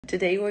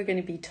Today we're going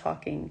to be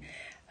talking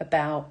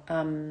about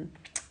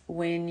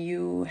when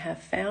you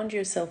have found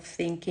yourself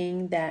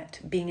thinking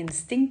that being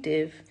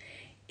instinctive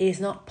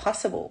is not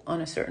possible on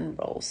a certain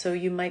role. So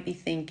you might be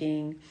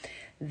thinking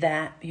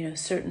that,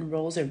 certain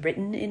roles are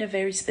written in a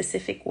very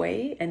specific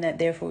way and that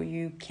therefore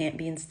you can't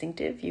be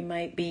instinctive. You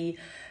might be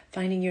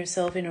finding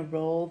yourself in a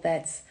role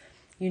that's,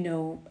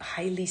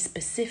 highly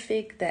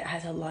specific, that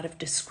has a lot of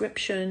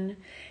description.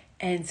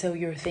 And so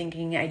you're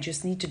thinking, I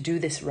just need to do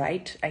this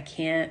right. I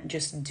can't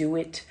just do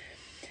it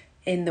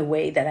in the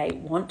way that I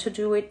want to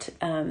do it.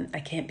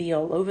 I can't be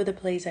all over the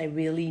place. I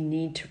really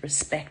need to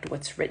respect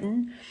what's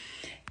written.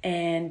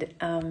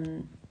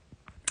 And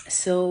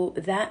so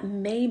that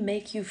may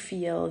make you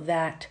feel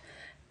that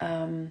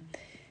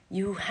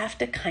you have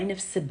to kind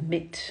of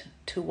submit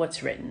to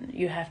what's written.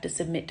 You have to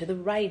submit to the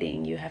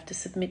writing. You have to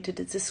submit to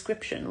the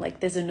description. Like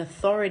there's an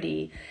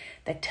authority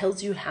that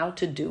tells you how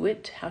to do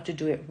it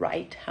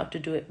right, how to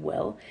do it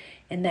well,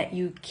 and that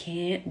you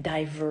can't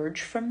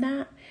diverge from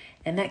that.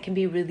 And that can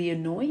be really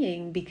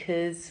annoying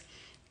because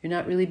you're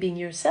not really being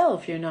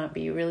yourself. You're not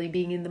really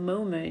being in the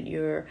moment.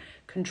 You're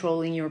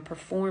controlling your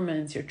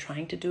performance. You're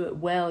trying to do it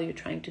well. You're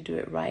trying to do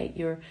it right.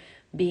 You're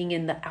being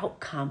in the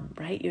outcome,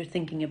 right? You're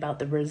thinking about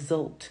the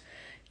result.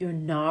 You're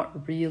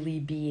not really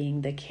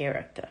being the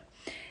character.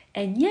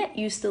 And yet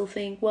you still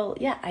think, well,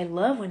 yeah, I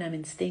love when I'm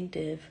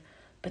instinctive,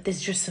 but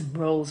there's just some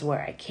roles where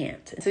I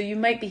can't. So you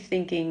might be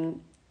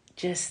thinking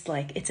just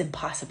like it's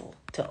impossible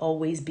to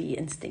always be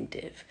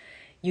instinctive.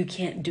 You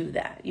can't do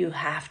that. You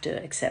have to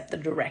accept the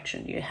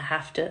direction. You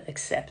have to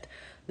accept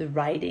the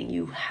writing.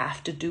 You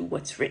have to do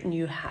what's written.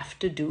 You have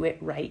to do it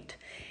right.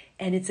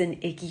 And it's an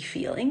icky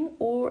feeling,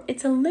 or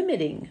it's a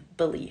limiting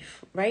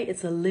belief, right?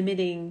 It's a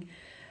limiting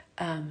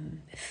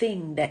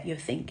thing that you're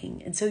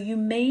thinking. And so you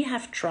may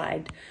have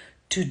tried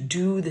to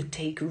do the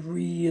take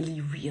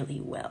really, really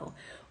well,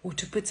 or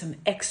to put some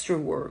extra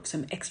work,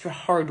 some extra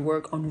hard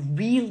work on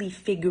really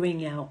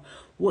figuring out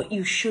what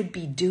you should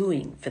be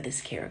doing for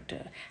this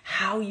character,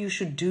 how you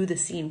should do the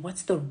scene,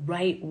 what's the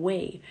right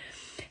way.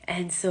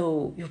 And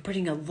so you're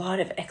putting a lot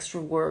of extra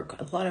work,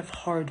 a lot of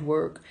hard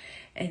work.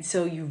 And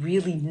so you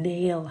really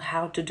nail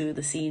how to do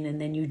the scene,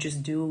 and then you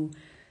just do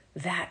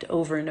that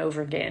over and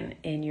over again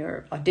in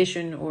your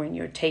audition or in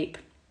your tape,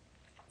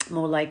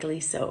 more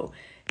likely so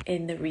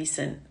in the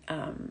recent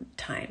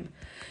time.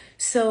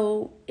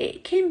 So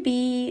it can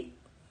be,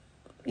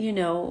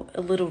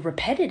 a little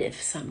repetitive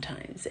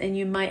sometimes. And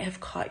you might have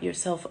caught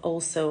yourself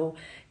also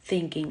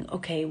thinking,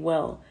 okay,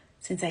 well,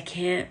 since I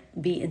can't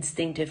be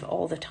instinctive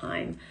all the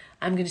time,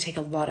 I'm going to take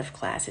a lot of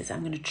classes. I'm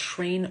going to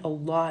train a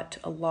lot.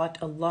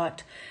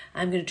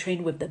 I'm going to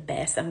train with the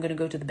best. I'm going to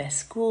go to the best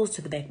schools,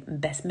 to the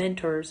best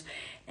mentors.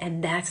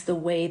 And that's the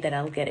way that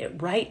I'll get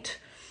it right.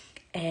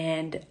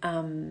 And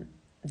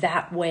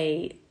that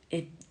way,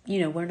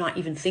 we're not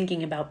even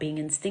thinking about being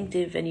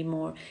instinctive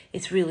anymore.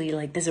 It's really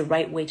like there's a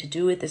right way to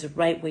do it. There's a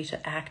right way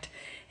to act.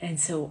 And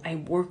so I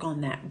work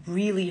on that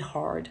really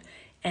hard,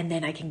 and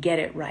then I can get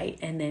it right,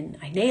 and then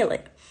I nail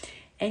it.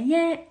 And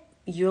yet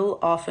you'll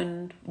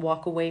often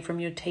walk away from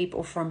your tape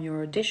or from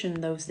your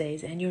audition those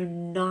days, and you're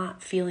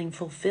not feeling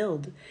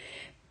fulfilled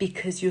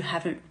because you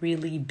haven't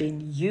really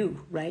been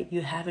you, right?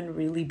 You haven't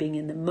really been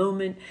in the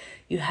moment.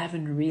 You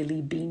haven't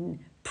really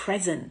been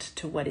present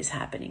to what is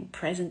happening,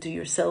 present to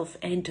yourself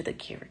and to the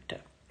character,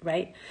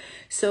 right?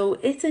 So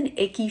it's an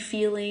icky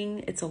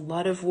feeling. It's a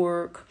lot of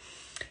work.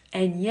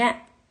 And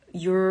yet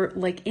you're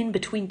like in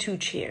between two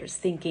chairs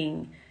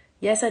thinking,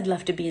 yes, I'd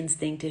love to be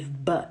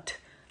instinctive, but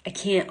I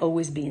can't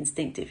always be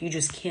instinctive. You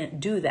just can't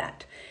do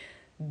that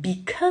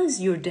because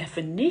your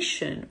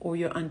definition or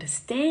your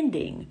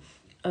understanding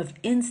of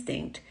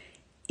instinct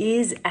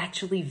is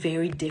actually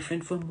very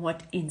different from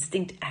what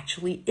instinct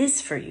actually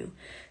is for you.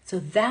 So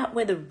that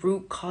where the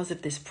root cause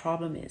of this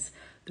problem is.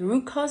 The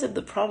root cause of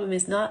the problem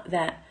is not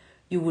that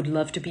you would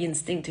love to be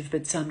instinctive,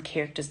 but some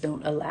characters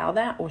don't allow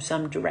that, or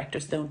some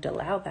directors don't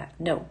allow that.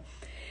 No.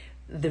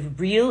 The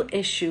real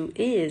issue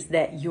is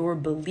that your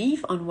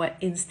belief on what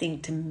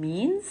instinct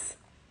means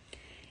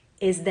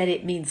is that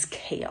it means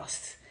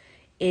chaos,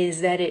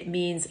 is that it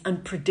means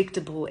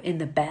unpredictable in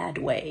the bad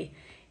way,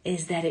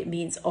 is that it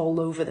means all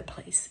over the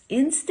place.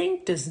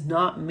 Instinct does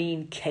not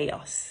mean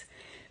chaos.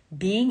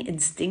 Being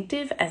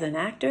instinctive as an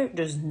actor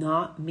does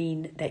not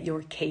mean that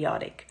you're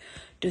chaotic,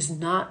 does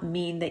not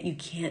mean that you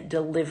can't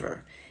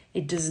deliver.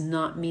 It does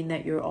not mean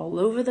that you're all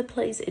over the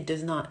place. It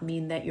does not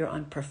mean that you're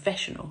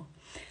unprofessional.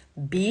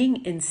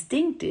 Being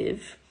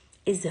instinctive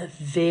is a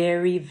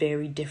very,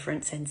 very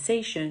different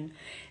sensation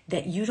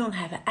that you don't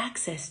have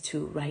access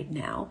to right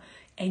now.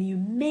 And you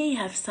may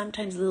have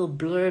sometimes little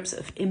blurbs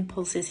of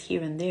impulses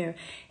here and there,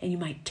 and you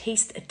might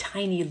taste a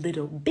tiny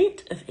little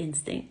bit of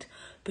instinct,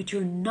 but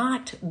you're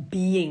not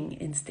being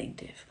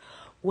instinctive.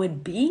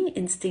 What being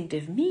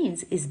instinctive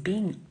means is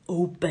being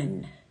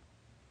open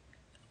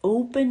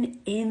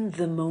in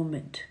the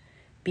moment,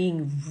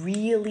 being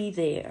really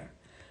there,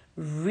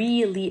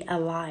 really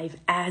alive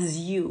as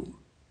you,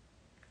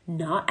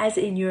 not as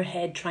in your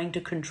head trying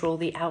to control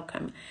the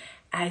outcome,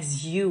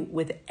 as you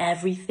with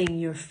everything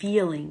you're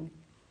feeling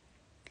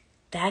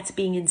That's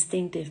being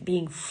instinctive,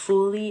 being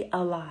fully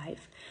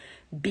alive,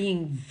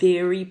 being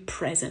very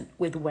present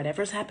with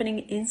whatever's happening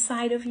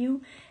inside of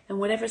you and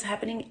whatever's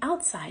happening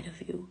outside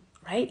of you,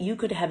 right? You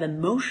could have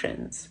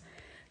emotions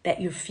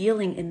that you're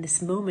feeling in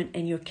this moment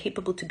and you're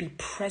capable to be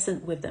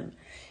present with them.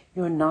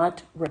 You're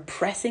not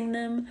repressing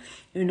them.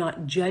 You're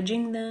not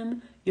judging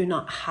them. You're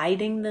not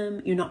hiding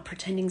them. You're not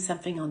pretending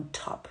something on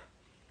top.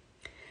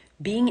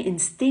 Being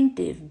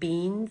instinctive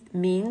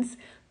means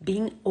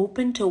being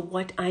open to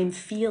what I'm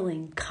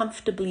feeling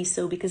comfortably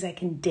so because I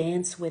can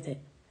dance with it,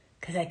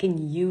 because I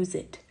can use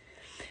it.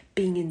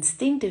 Being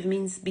instinctive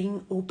means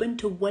being open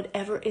to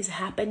whatever is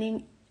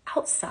happening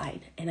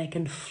outside and I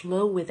can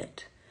flow with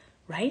it,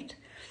 right?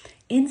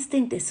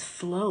 Instinct is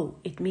flow.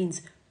 It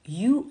means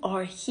you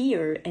are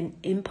here and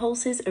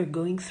impulses are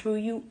going through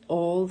you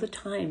all the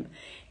time.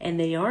 And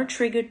they are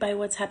triggered by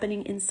what's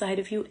happening inside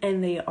of you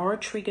and they are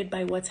triggered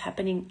by what's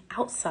happening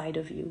outside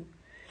of you.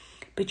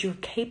 But you're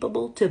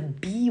capable to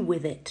be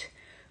with it.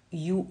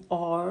 You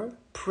are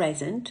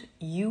present.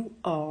 You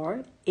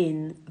are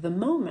in the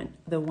moment.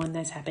 The one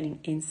that's happening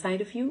inside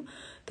of you,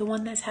 the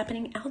one that's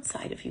happening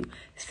outside of you.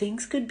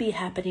 Things could be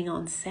happening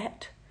on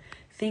set.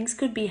 Things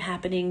could be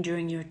happening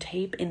during your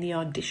tape in the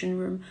audition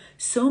room.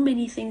 So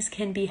many things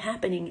can be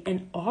happening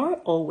and are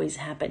always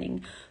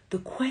happening. The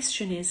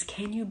question is,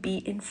 can you be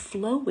in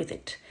flow with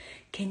it?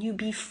 Can you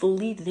be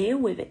fully there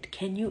with it?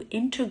 Can you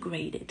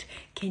integrate it?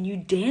 Can you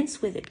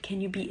dance with it? Can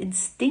you be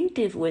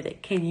instinctive with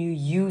it? Can you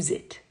use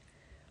it?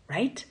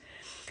 Right?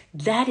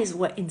 That is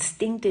what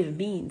instinctive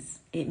means.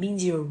 It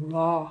means you're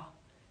raw.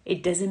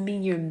 It doesn't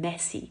mean you're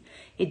messy.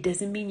 It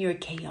doesn't mean you're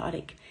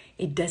chaotic.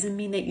 It doesn't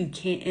mean that you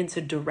can't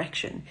answer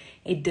direction.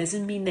 It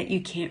doesn't mean that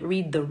you can't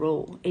read the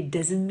role. It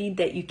doesn't mean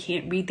that you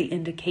can't read the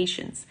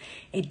indications.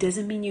 It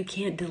doesn't mean you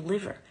can't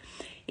deliver.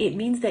 It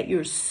means that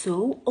you're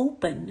so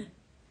open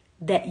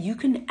that you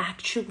can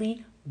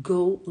actually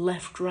go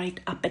left,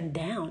 right, up and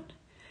down.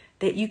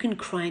 That you can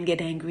cry and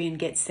get angry and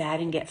get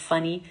sad and get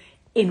funny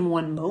in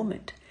one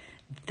moment.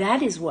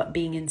 That is what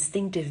being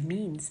instinctive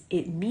means.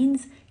 It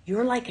means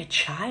you're like a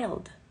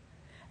child.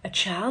 A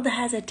child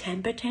has a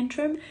temper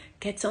tantrum,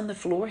 gets on the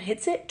floor,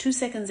 hits it. 2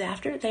 seconds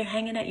after, they're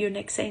hanging at your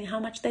neck saying how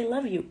much they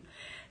love you.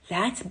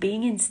 That's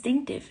being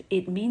instinctive.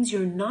 It means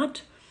you're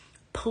not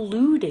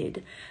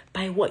polluted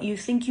by what you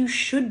think you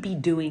should be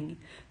doing.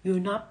 You're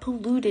not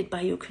polluted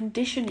by your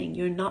conditioning.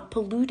 You're not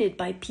polluted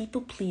by people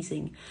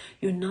pleasing.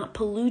 You're not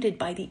polluted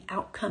by the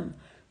outcome.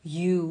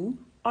 You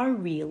are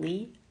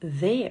really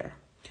there.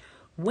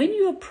 When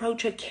you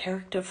approach a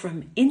character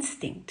from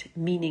instinct,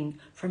 meaning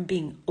from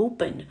being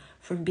open,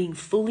 from being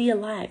fully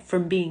alive,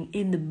 from being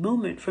in the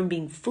moment, from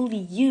being fully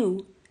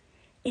you,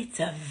 it's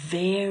a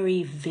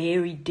very,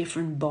 very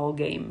different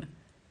ballgame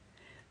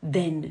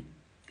than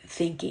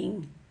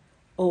thinking,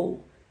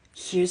 oh,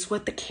 here's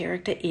what the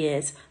character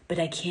is, but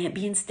I can't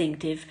be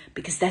instinctive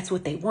because that's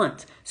what they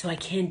want, so I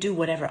can't do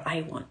whatever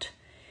I want.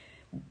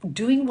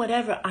 Doing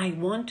whatever I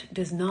want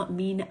does not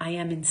mean I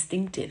am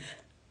instinctive.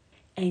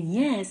 And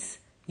yes,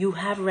 you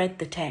have read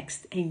the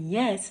text, and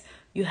yes,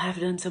 you have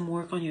done some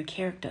work on your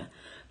character,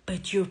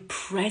 but you're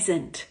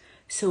present.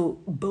 So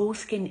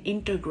both can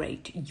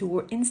integrate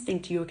your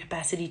instinct, your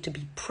capacity to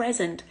be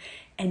present,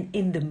 and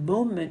in the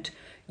moment,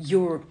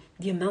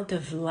 the amount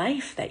of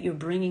life that you're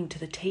bringing to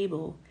the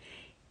table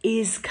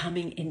is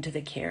coming into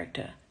the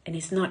character. And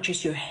it's not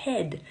just your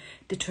head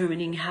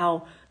determining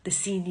how the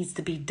scene needs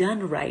to be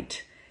done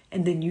right,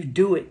 and then you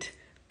do it.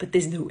 But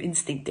there's no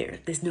instinct there.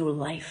 There's no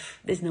life.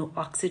 There's no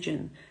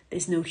oxygen.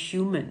 There's no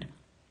human,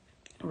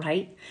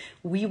 right?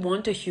 We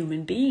want a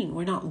human being.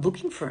 We're not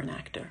looking for an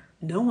actor.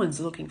 No one's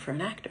looking for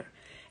an actor.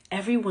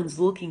 Everyone's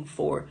looking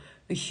for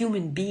a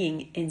human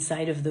being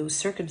inside of those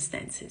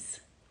circumstances,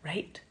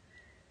 right?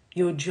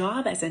 Your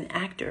job as an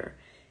actor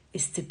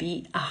is to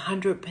be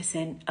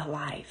 100%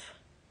 alive.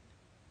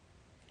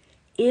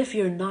 If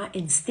you're not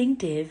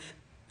instinctive,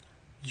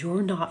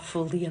 you're not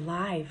fully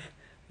alive.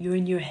 You're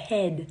in your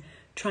head,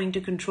 trying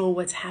to control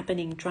what's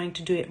happening, trying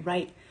to do it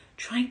right,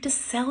 trying to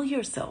sell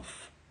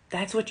yourself.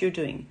 That's what you're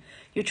doing.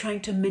 You're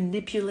trying to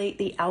manipulate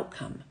the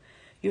outcome.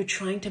 You're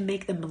trying to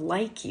make them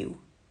like you.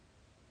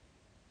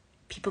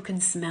 People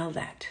can smell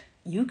that.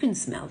 You can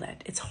smell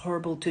that. It's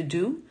horrible to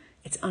do.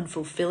 It's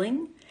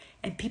unfulfilling.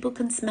 And people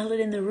can smell it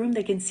in the room.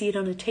 They can see it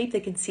on the tape.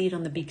 They can see it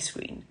on the big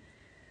screen.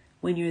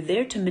 When you're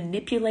there to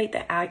manipulate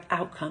the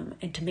outcome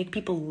and to make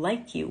people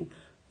like you,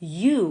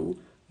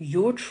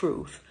 your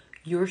truth,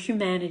 your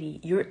humanity,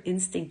 your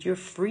instinct, your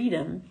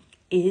freedom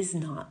is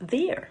not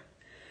there.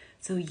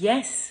 So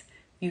yes,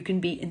 you can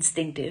be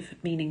instinctive,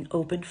 meaning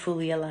open,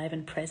 fully alive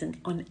and present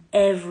on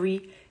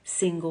every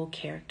single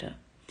character.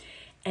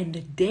 And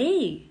the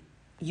day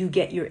you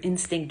get your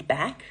instinct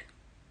back,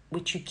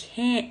 which you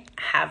can't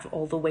have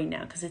all the way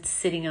now because it's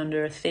sitting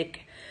under a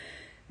thick,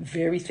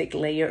 very thick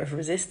layer of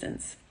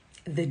resistance.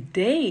 The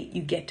day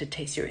you get to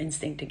taste your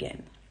instinct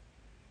again,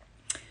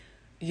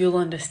 you'll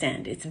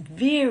understand. It's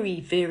very,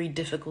 very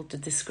difficult to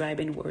describe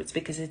in words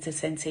because it's a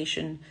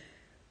sensation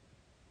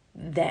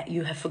that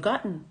you have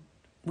forgotten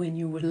when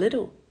you were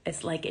little.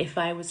 It's like if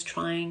I was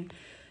trying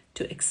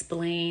to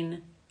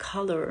explain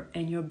color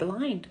and you're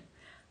blind.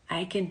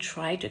 I can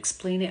try to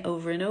explain it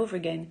over and over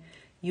again.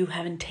 You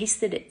haven't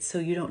tasted it, so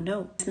you don't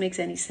know. If this makes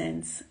any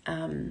sense.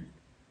 And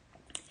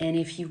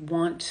if you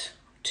want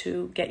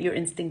to get your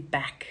instinct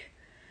back,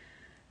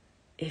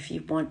 if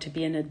you want to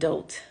be an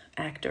adult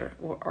actor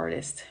or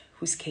artist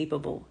who's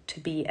capable to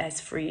be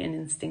as free and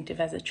instinctive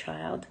as a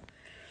child,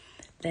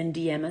 then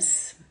DM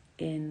us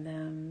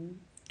in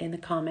the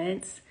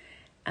comments.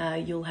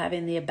 You'll have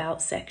in the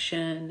About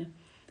section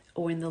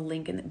or in the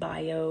link in the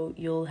bio,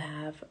 you'll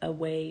have a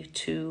way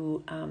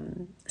to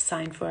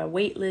sign for our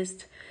wait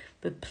list.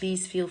 But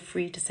please feel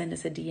free to send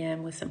us a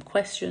DM with some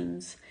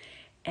questions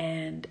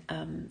and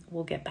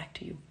we'll get back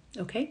to you.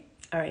 Okay?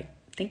 All right.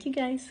 Thank you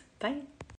guys. Bye.